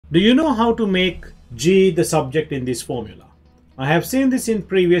Do you know how to make G the subject in this formula? I have seen this in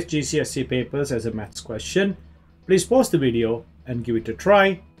previous GCSE papers as a maths question. Please pause the video and give it a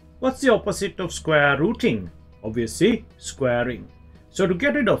try. What's the opposite of square rooting? Obviously, squaring. So to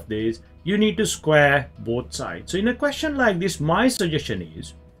get rid of this, you need to square both sides. So in a question like this, my suggestion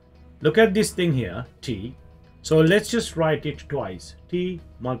is, look at this thing here, t. So let's just write it twice. T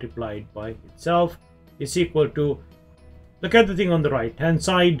multiplied by itself is equal to, look at the thing on the right hand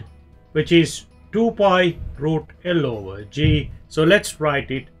side, which is 2 pi root L over G. So let's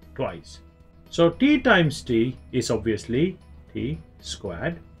write it twice. So t times t is obviously t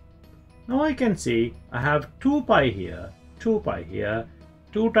squared. Now I can see I have 2 pi here, 2 pi here.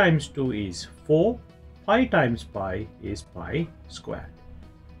 2 times 2 is 4. Pi times pi is pi squared.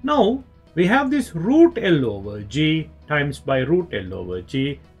 Now we have this root L over G times by root L over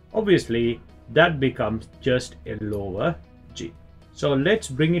G. Obviously that becomes just L over G. So let's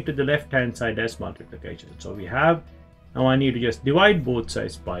bring it to the left hand side as multiplication. So we have, now I need to just divide both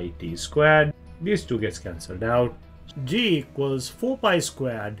sides by t squared. These two gets cancelled out. G equals 4 pi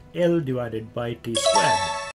squared L divided by t squared.